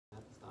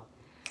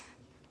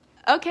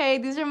Okay,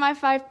 these are my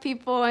 5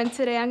 people, and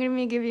today I'm going to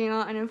be giving you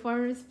an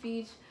informative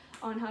speech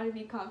on how to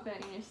be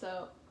confident in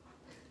yourself.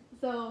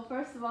 So,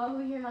 first of all, who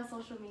here has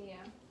social media?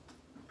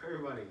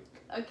 Everybody.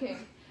 Okay,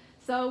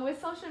 so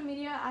with social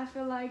media, I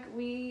feel like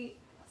we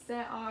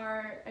set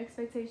our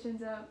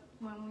expectations up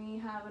when we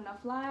have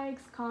enough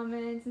likes,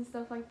 comments, and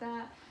stuff like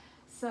that.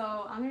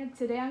 So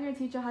today I'm gonna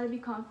teach you how to be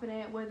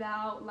confident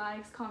without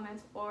likes,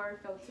 comments, or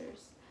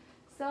filters.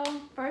 So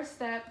first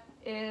step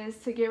is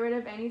to get rid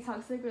of any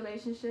toxic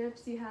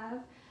relationships you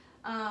have.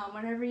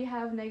 Whenever you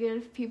have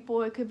negative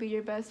people, it could be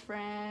your best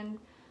friend,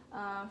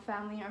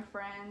 family, or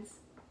friends.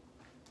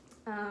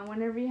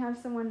 Whenever you have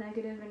someone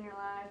negative in your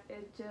life,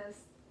 it just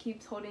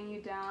keeps holding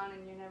you down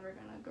and you're never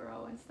gonna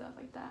grow and stuff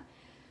like that.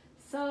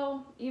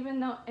 So even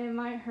though it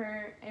might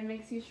hurt, it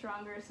makes you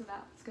stronger, so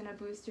that's gonna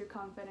boost your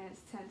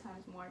confidence 10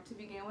 times more to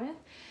begin with.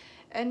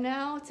 And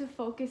now to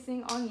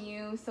focusing on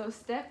you. So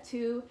step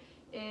 2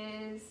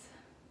 is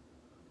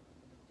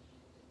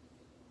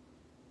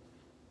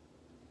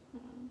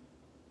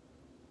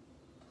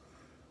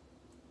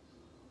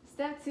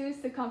Step 2 is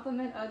to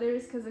compliment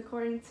others, because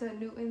according to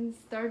Newton's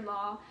third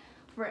law,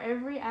 for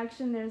every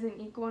action there's an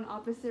equal and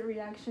opposite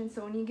reaction.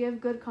 So when you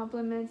give good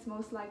compliments,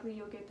 most likely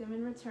you'll get them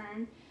in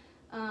return.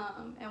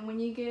 And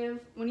when you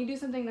do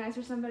something nice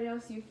for somebody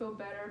else, you feel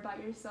better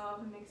about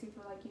yourself. It makes you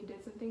feel like you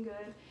did something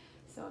good.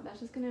 So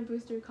that's just gonna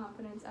boost your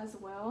confidence as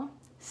well.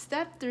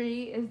 Step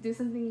 3 is do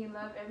something you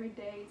love every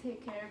day.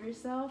 Take care of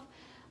yourself.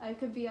 It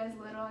could be as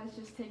little as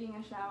just taking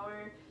a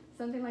shower,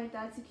 something like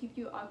that to keep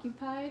you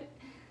occupied.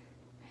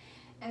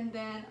 And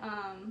then,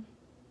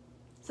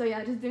 so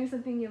yeah, just doing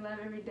something you love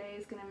every day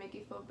is gonna make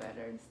you feel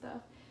better and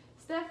stuff.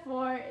 Step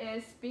 4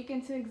 is speak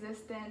into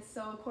existence.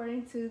 So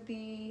according to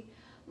the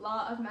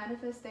law of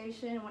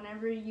manifestation,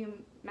 whenever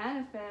you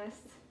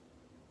manifest,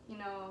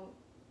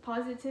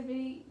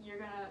 positivity, you're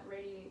gonna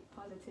radiate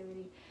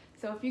positivity.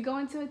 So if you go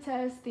into a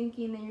test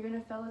thinking that you're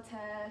gonna fail a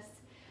test,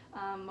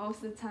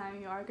 most of the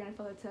time you are gonna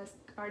fail a test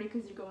already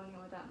because you're going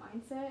in with that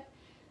mindset.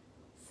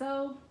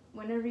 So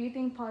whenever you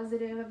think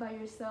positive about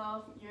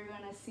yourself, you're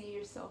gonna see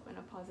yourself in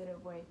a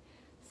positive way.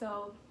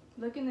 So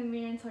look in the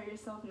mirror and tell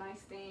yourself nice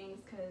things,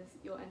 because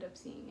you'll end up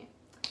seeing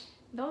it.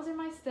 Those are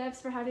my steps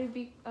for how to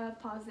be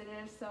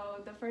positive.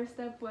 So the first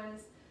step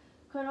was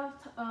cut off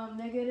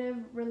negative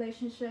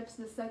relationships.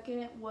 The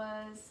second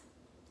was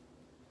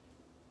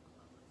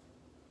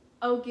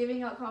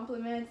giving out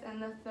compliments.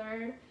 And the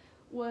third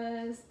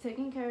was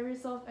taking care of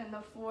yourself. And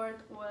the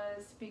fourth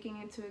was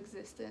speaking into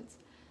existence.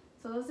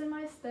 So those are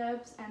my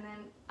steps, and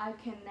then I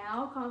can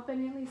now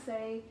confidently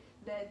say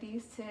that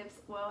these tips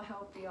will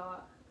help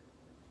y'all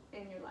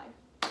in your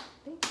life.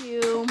 Thank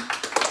you.